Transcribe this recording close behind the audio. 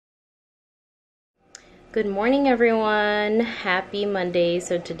Good morning, everyone. Happy Monday.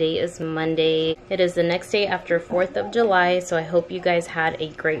 So today is Monday. It is the next day after 4th of July. So I hope you guys had a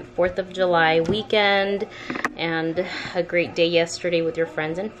great 4th of July weekend and a great day yesterday with your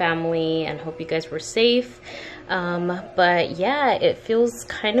friends and family, and hope you guys were safe. But yeah, it feels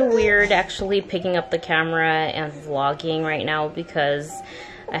kind of weird actually picking up the camera and vlogging right now because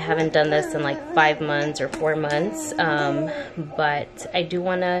I haven't done this in like 5 months or 4 months, but I do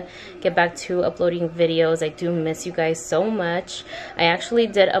want to get back to uploading videos. I do miss you guys so much. I actually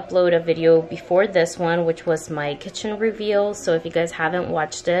did upload a video before this one, which was my kitchen reveal, so if you guys haven't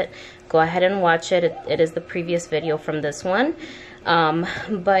watched it, go ahead and watch it. It is the previous video from this one.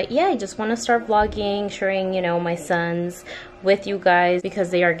 But yeah, I just want to start vlogging, sharing, you know, my sons with you guys because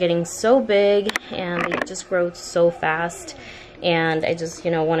they are getting so big and they just grow so fast. And I just, you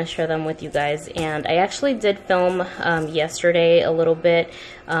know, want to share them with you guys. And I actually did film yesterday a little bit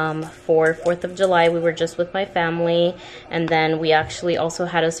for 4th of July. We were just with my family, and then we actually also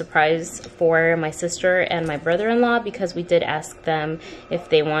had a surprise for my sister and my brother-in-law because we did ask them if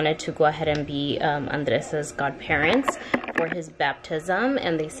they wanted to go ahead and be Andres's godparents for his baptism,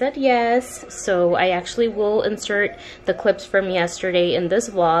 and they said yes. So I actually will insert the clips from yesterday in this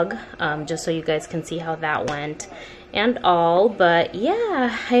vlog just so you guys can see how that went and all. But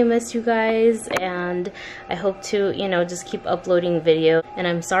yeah, I miss you guys, and I hope to, you know, just keep uploading video. And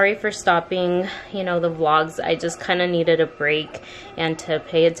I'm sorry for stopping, you know, the vlogs. I just kind of needed a break and to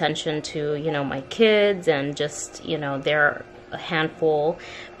pay attention to, you know, my kids, and just, you know, they're a handful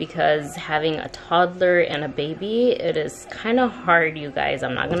because having a toddler and a baby, it is kind of hard, you guys,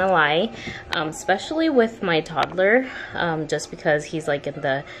 I'm not gonna lie, especially with my toddler, just because he's like in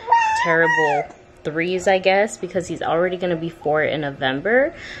the terrible 3s, I guess, because he's already going to be 4 in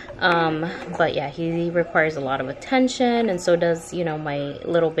November. But yeah, he requires a lot of attention, and so does, you know, my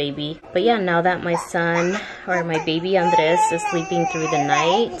little baby. But yeah, now that my son, or my baby Andres, is sleeping through the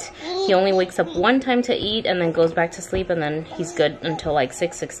night, he only wakes up one time to eat and then goes back to sleep, and then he's good until like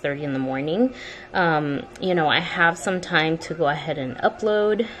 6:30 in the morning. You know, I have some time to go ahead and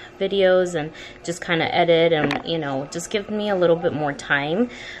upload videos and just kind of edit, and, you know, just give me a little bit more time,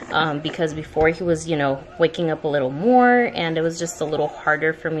 because before he was, you know, waking up a little more, and it was just a little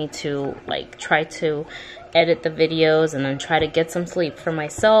harder for me to like try to edit the videos and then try to get some sleep for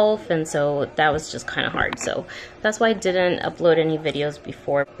myself, and so that was just kind of hard. So that's why I didn't upload any videos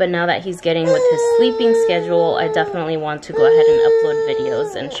before. But now that he's getting with his sleeping schedule, I definitely want to go ahead and upload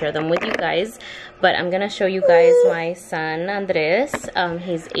videos and share them with you guys. But I'm gonna show you guys my son Andres.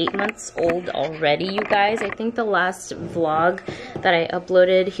 He's 8 months old already, you guys. I think the last vlog that I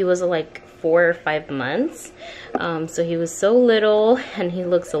uploaded, he was like 4 or 5 months. So he was so little, and he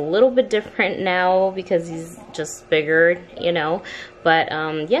looks a little bit different now because he's just bigger, you know. But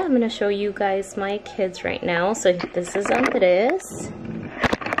yeah, I'm gonna show you guys my kids right now. So this is Andres.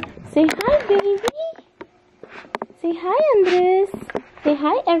 Say hi, baby. Say hi, Andres. Say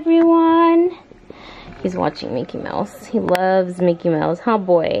hi, everyone. He's watching Mickey Mouse. He loves Mickey Mouse, huh,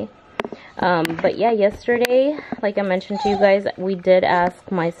 boy? But yeah, yesterday, like I mentioned to you guys, we did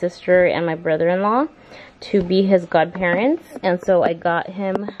ask my sister and my brother-in-law to be his godparents, and so I got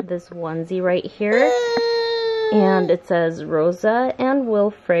him this onesie right here, and it says Rosa and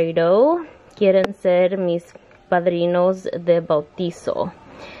Wilfredo quieren ser mis padrinos de bautizo.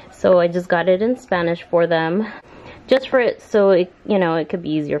 So I just got it in Spanish for them, just for it, so it, you know, it could be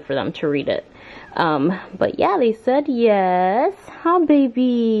easier for them to read it. But yeah, they said yes. Huh,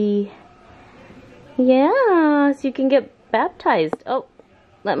 baby? Yeah, so you can get baptized. Oh,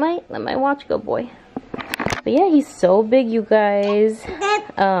 let my watch go, boy. But yeah, he's so big, you guys.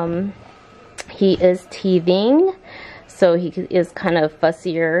 He is teething, so he is kind of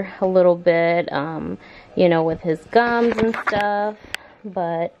fussier a little bit, you know, with his gums and stuff.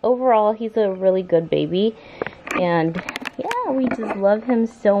 But overall, he's a really good baby, and yeah, we just love him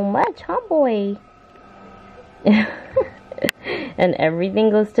so much, huh, boy? And everything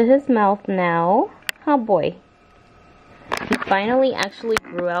goes to his mouth now, huh, boy? He finally actually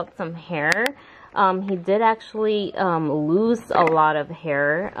grew out some hair. He did actually lose a lot of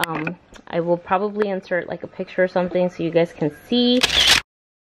hair. I will probably insert like a picture or something so you guys can see.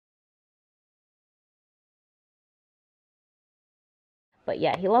 But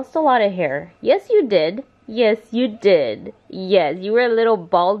yeah, he lost a lot of hair. Yes, you did. Yes, you did. Yes, you were a little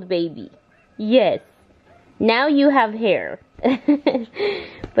bald baby. Yes. Now you have hair.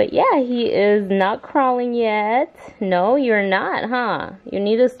 But yeah, he is not crawling yet. No, you're not, huh? You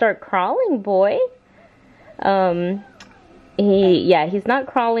need to start crawling, boy. He's not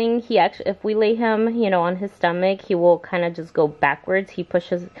crawling. He actually, if we lay him, you know, on his stomach, he will kind of just go backwards. He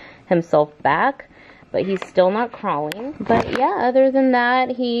pushes himself back. but he's still not crawling. But yeah, other than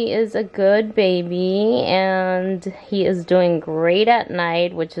that, he is a good baby, and he is doing great at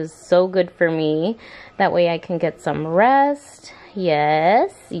night, which is so good for me. That way I can get some rest.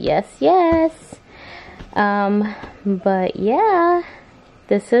 Yes, yes, yes. But yeah,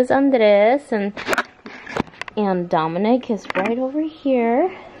 this is Andres, and Dominic is right over here.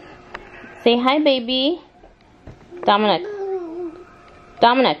 Say hi, baby. Dominic.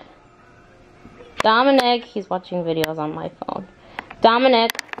 Dominic. Dominic. He's watching videos on my phone. Dominic.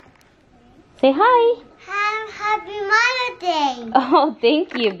 Say hi. Happy Mother's Day. Oh,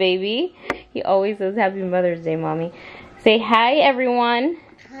 thank you, baby. He always says Happy Mother's Day, Mommy. Say hi, everyone.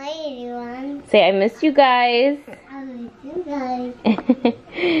 Hi, everyone. Say I miss you guys. I miss you guys.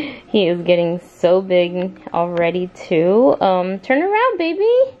 He is getting so big already, too. Turn around,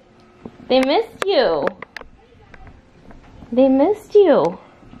 baby. They missed you. They missed you.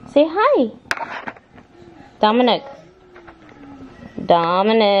 Say hi. Dominic.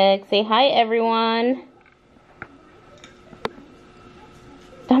 Dominic. Say hi, everyone.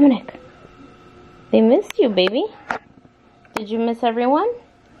 Dominic. They missed you, baby. Did you miss everyone?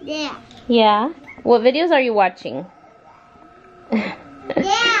 Yeah. Yeah? What videos are you watching?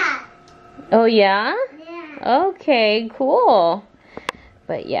 Yeah. Oh, yeah? Yeah. Okay, cool.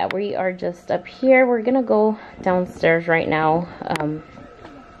 But yeah, we are just up here. We're gonna go downstairs right now,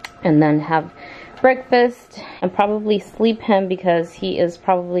 and then have breakfast and probably sleep him because he is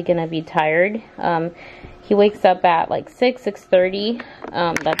probably gonna be tired. He wakes up at like 6:30.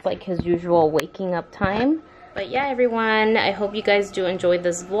 That's like his usual waking up time. But yeah, everyone, I hope you guys do enjoy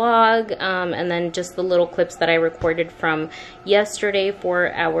this vlog, and then just the little clips that I recorded from yesterday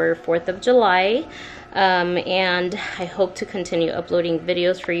for our 4th of July. And I hope to continue uploading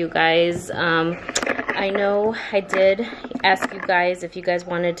videos for you guys. I know I did ask you guys if you guys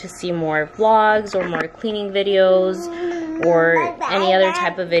wanted to see more vlogs or more cleaning videos or any other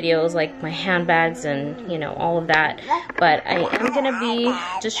type of videos like my handbags and, you know, all of that. But I am going to be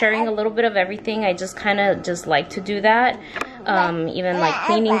just sharing a little bit of everything. I just kind of just like to do that. Even like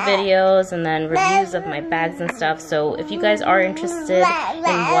cleaning videos and then reviews of my bags and stuff. So if you guys are interested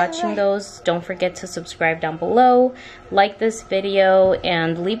in watching those, don't forget to subscribe down below, like this video,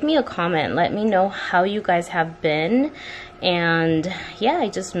 and leave me a comment. Let me know how you guys have been. And yeah, I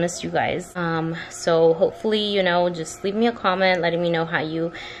just miss you guys. So hopefully, you know, just leave me a comment letting me know how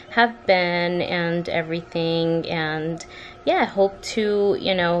you have been and everything. And yeah, I hope to,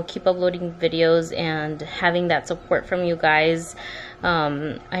 you know, keep uploading videos and having that support from you guys.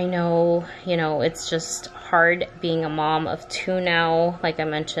 I know, you know, it's just hard being a mom of 2 now, like I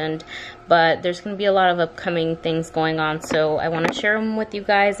mentioned, but there's going to be a lot of upcoming things going on, so I want to share them with you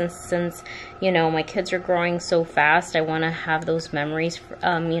guys. And since, you know, my kids are growing so fast, I want to have those memories,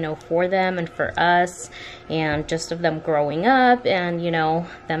 you know, for them and for us, and just of them growing up and, you know,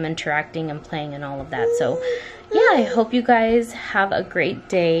 them interacting and playing and all of that. So yeah, I hope you guys have a great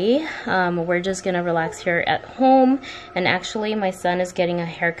day. We're just gonna relax here at home, and actually my son is getting a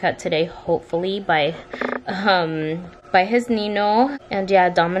haircut today, hopefully by his Nino. And yeah,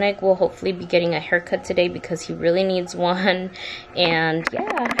 Dominic will hopefully be getting a haircut today because he really needs one. And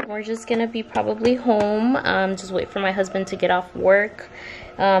yeah, we're just gonna be probably home, just wait for my husband to get off work.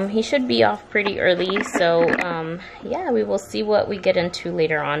 He should be off pretty early, so yeah, we will see what we get into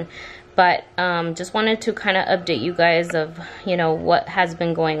later on. But just wanted to kind of update you guys of, you know, what has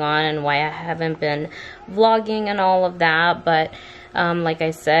been going on and why I haven't been vlogging and all of that. But like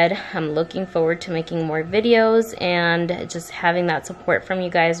I said, I'm looking forward to making more videos, and just having that support from you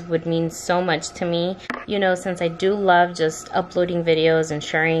guys would mean so much to me, you know, since I do love just uploading videos and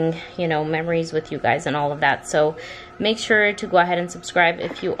sharing, you know, memories with you guys and all of that. So make sure to go ahead and subscribe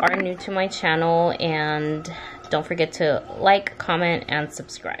if you are new to my channel, and don't forget to like, comment, and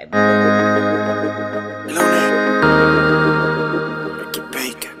subscribe.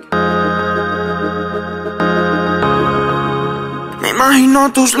 Me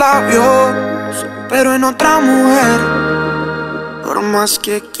imagino tus labios, pero en otra mujer. Por más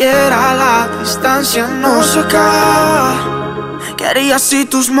que quiera, la distancia no se acaba. ¿Qué harías si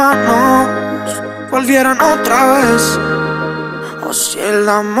tus manos volvieran otra vez? O si el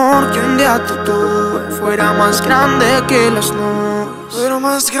amor que un día te tuve fuera más grande que las nubes, fuera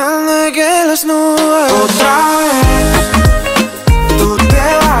más grande que las nubes. Otra vez tú te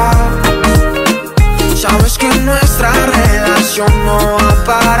vas. Sabes que nuestra relación no va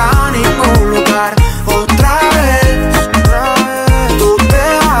para ningún lugar. Otra vez tú te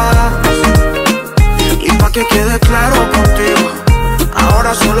vas. Y pa' que quede claro contigo,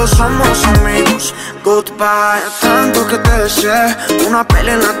 ahora solo somos amigos. Goodbye. Vaya, tanto que te deseé, una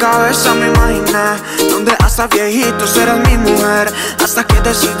pelea en la cabeza me imaginé, donde hasta viejito serás mi mujer, hasta que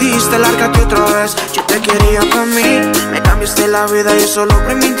decidiste largarte otra vez. Yo te quería para mí, me cambiaste la vida y eso lo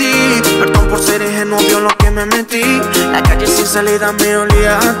permití. Perdón por ser ingenuo, vio lo que me metí. La calle sin salida me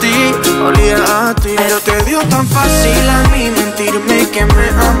olía a ti, olía a ti. Pero te dio tan fácil a mí mentirme que me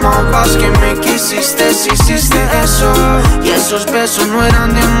amabas, que me quisiste, si hiciste eso. Y esos besos no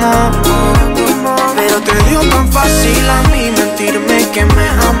eran de amor. Pero te dio tan fácil a mí mentirme que me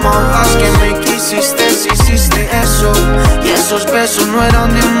amabas, que me quisiste, si hiciste eso. Y esos besos no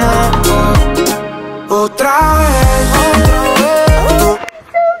eran de amor. Otra vez, otra vez.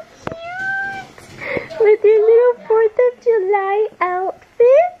 With your little 4th of July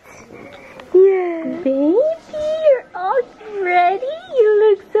outfit. Yeah. Baby, you're all ready. You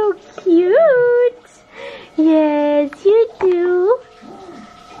look so cute. Yes, you do.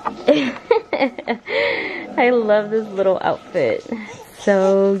 I love this little outfit.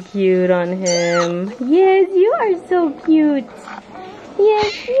 So cute on him. Yes, you are so cute.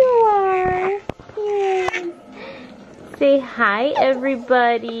 Yes, you are. Yes. Say hi,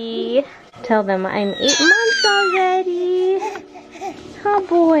 everybody. Tell them I'm 8 months already. Oh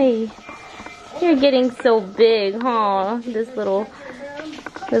boy. You're getting so big, huh? This little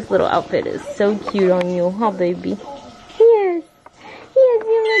outfit is so cute on you, huh, baby? Yes.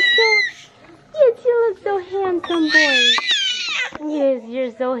 Yes, you look so handsome, boy. Yes,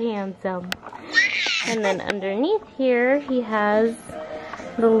 you're so handsome. And then underneath here, he has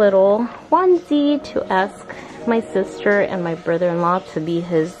the little onesie to ask my sister and my brother-in-law to be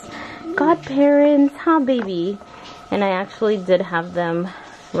his godparents, huh, baby? And I actually did have them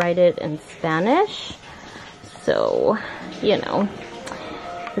write it in Spanish, so, you know,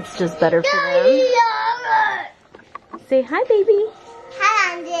 it's just better for them. Say hi, baby.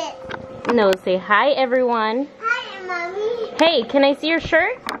 Hi, Andy. No, say hi, everyone. Hi, Mommy. Hey, can I see your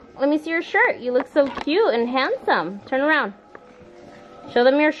shirt? Let me see your shirt. You look so cute and handsome. Turn around. Show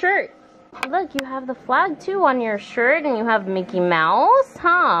them your shirt. Look, you have the flag too on your shirt, and you have Mickey Mouse,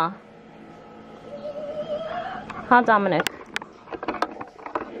 huh? Huh, Dominic?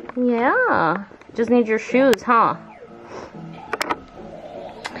 Yeah. Just need your shoes, huh?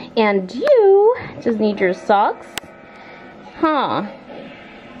 And you just need your socks, huh?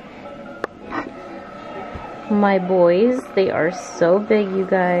 My boys, they are so big, you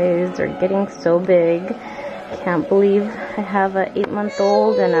guys. They're getting so big. Can't believe I have an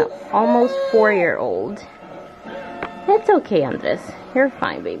 8-month-old and an almost 4-year-old. It's okay, Andres. You're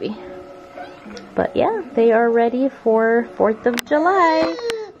fine, baby. But yeah, they are ready for 4th of July.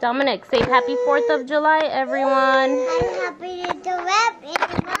 Dominic, say happy 4th of July, everyone. I'm happy to rap,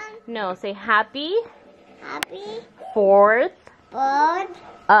 everyone. No, say happy Happy 4th 4th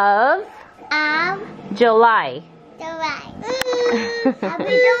of of July. July.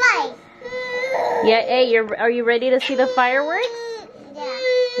 Happy July. Yeah, hey, are you ready to see the fireworks? Yeah.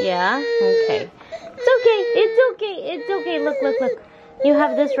 Yeah? Okay. It's okay. It's okay. It's okay. Look, look, look. You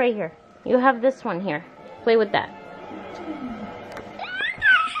have this right here. You have this one here. Play with that.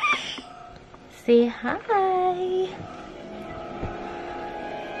 Say hi.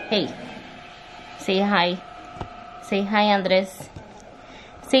 Hey. Say hi. Say hi, Andres.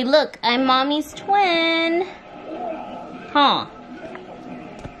 Say, look, I'm Mommy's twin. Huh?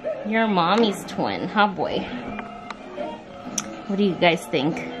 You're Mommy's twin, huh, boy? What do you guys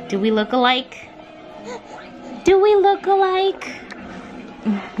think? Do we look alike? Do we look alike?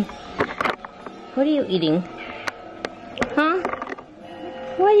 What are you eating? Huh?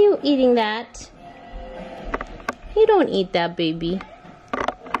 Why are you eating that? You don't eat that, baby.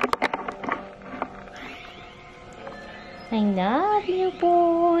 I love you,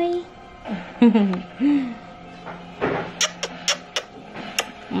 boy.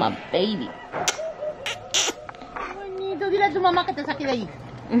 My baby. Bonito, dile a tu mamá que te saque de allí.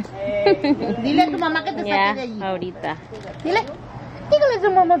 Dile a tu mamá que te saque de allí. Yeah, ahorita. Dile. Dígale a su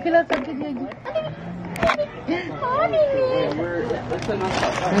mamá que la saque de allí. Oh,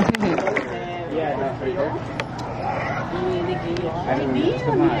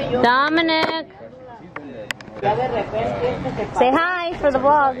 Dominic. Say hi for the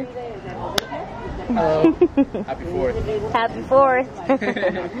vlog. Hello. Happy 4th. Happy 4th.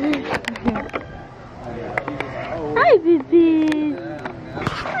 Hi, baby.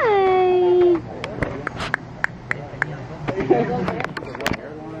 Hi.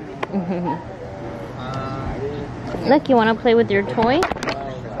 Look, you want to play with your toy?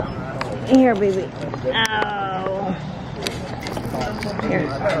 Here, baby. Oh. Here.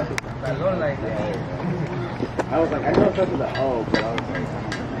 I was like, I know something about, oh, but I was like,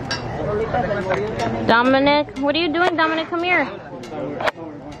 Dominic, what are you doing, Dominic? Come here.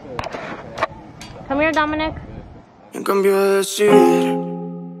 Come here, Dominic. En cambio de decir, él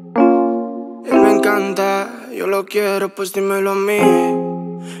me encanta, yo lo quiero, pues dímelo a mí,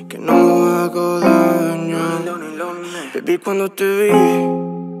 que no hago daño. Baby, cuando te vi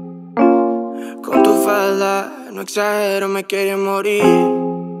con tu falda, no exagero, me quería morir.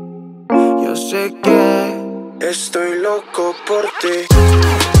 Yo sé que estoy loco por ti.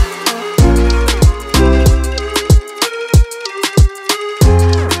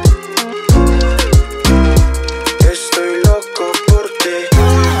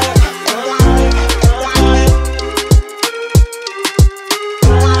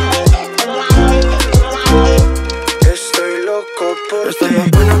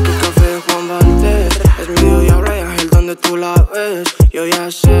 Yo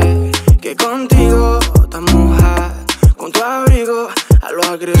ya sé que contigo estamos hot, con tu abrigo a lo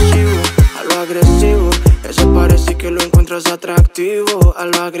agresivo. Ese parece que lo encuentras atractivo, a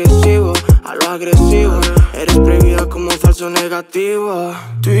lo agresivo. Eres prohibida como falso negativo.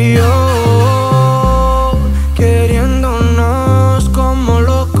 Tú y yo queriéndonos como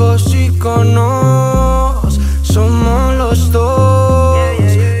locos iconos, somos los dos.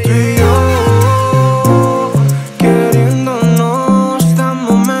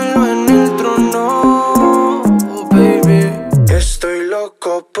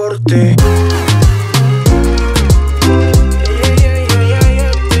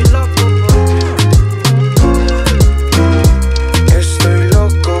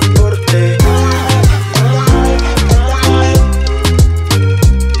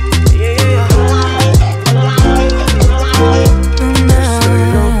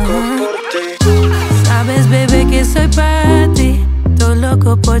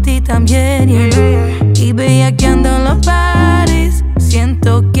 Por ti también, y bellaqueando en los bares,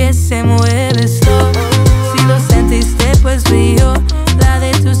 siento que se mueve esto. Si lo sentiste, pues vi yo, la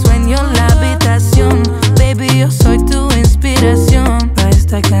de tu sueño, la habitación. Baby, yo soy tu inspiración para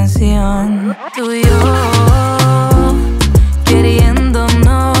esta canción. Tú y yo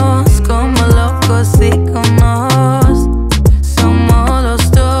queriéndonos como locos iconos, somos los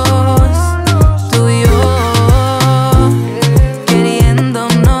dos. Tú y yo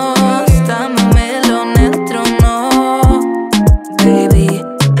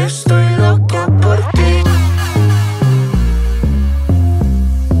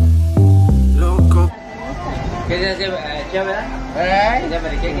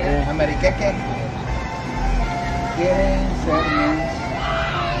Ameriqueque. Quieren ser mis...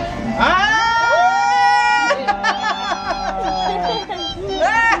 A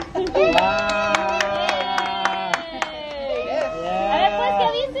ver, pues, ¿qué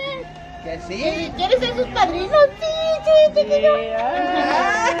dicen? Que sí. ¿Quieres ser sus padrinos? Sí, chiquillo.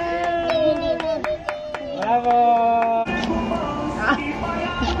 ¡Bravo!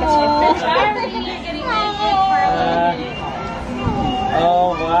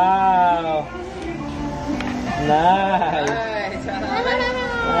 Oh, wow. Nice.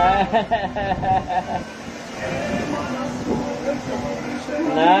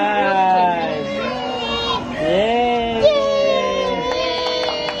 Nice. Yay.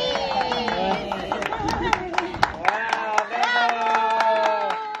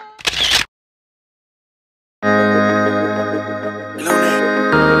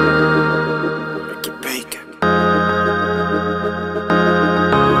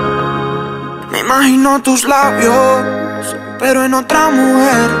 Imagino tus labios, pero en otra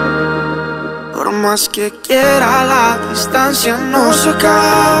mujer. Por más que quiera, la distancia no se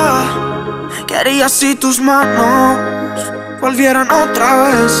acaba. ¿Qué harías si tus manos volvieran otra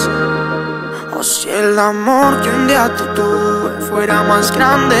vez? O si el amor que un día te tuve fuera más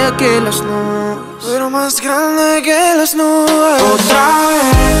grande que las nubes, fuera más grande que las nubes. Otra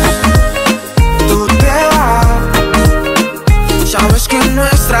vez tú te vas. Sabes que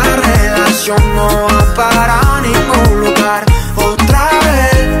nuestra relación no va para ningún lugar. Otra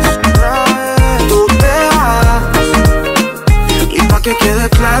vez tú te vas. Y pa' que quede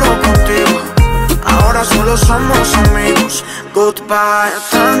claro contigo, ahora solo somos amigos. Goodbye,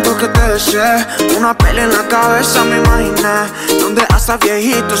 tanto que te deseé. Una pelea en la cabeza me imaginé, donde hasta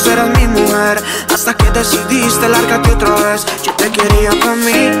viejito serás mi mujer. Hasta que decidiste largarte otra vez. Yo te quería para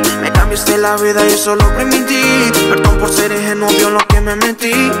mí, me cambiaste la vida y eso lo permití. Perdón por ser ingenuo, vio lo que me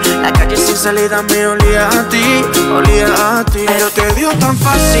metí. La calle sin salida me olía a ti, olía a ti. Pero te dio tan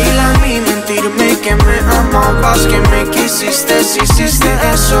fácil a mí mentirme que me amabas, que me quisiste, si hiciste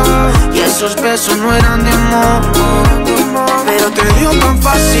eso. Y esos besos besos no eran de amor. Pero te dio tan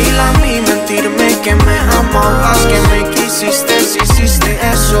fácil a mí mentirme que me amabas, que me quisiste si hiciste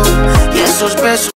eso. Y esos besos